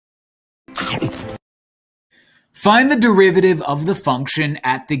Find the derivative of the function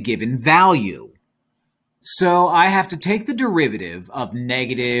at the given value. So I have to take the derivative of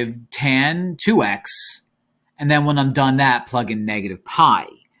negative tan 2x, and then when I'm done that, plug in negative pi.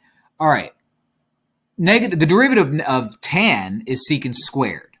 All right. The derivative of tan is secant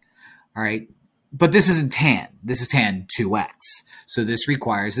squared. All right. But this isn't tan. This is tan 2x. So this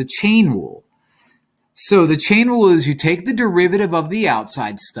requires a chain rule. So the chain rule is you take the derivative of the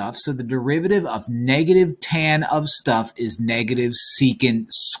outside stuff. So the derivative of negative tan of stuff is negative secant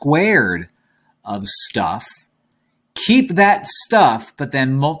squared of stuff. Keep that stuff, but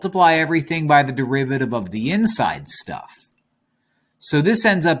then multiply everything by the derivative of the inside stuff. So this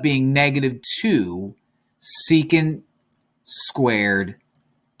ends up being negative 2 secant squared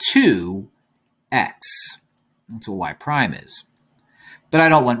 2x. That's what y prime is. But I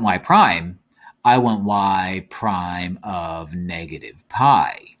don't want y prime. I want y prime of negative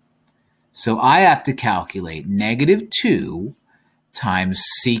pi. So I have to calculate negative 2 times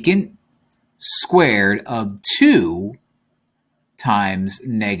secant squared of 2 times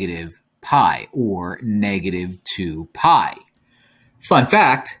negative pi, or negative 2 pi. Fun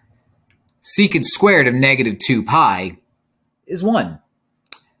fact, secant squared of negative 2 pi is 1.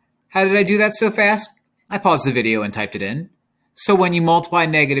 How did I do that so fast? I paused the video and typed it in. So when you multiply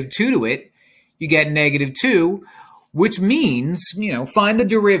negative 2 to it, you get negative 2, which means, find the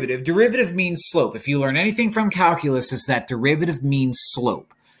derivative. Derivative means slope. If you learn anything from calculus, is that derivative means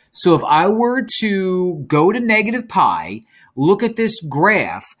slope. So if I were to go to negative pi, look at this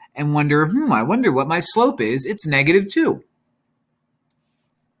graph, and wonder, I wonder what my slope is, it's negative 2.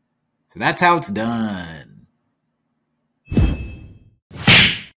 So that's how it's done.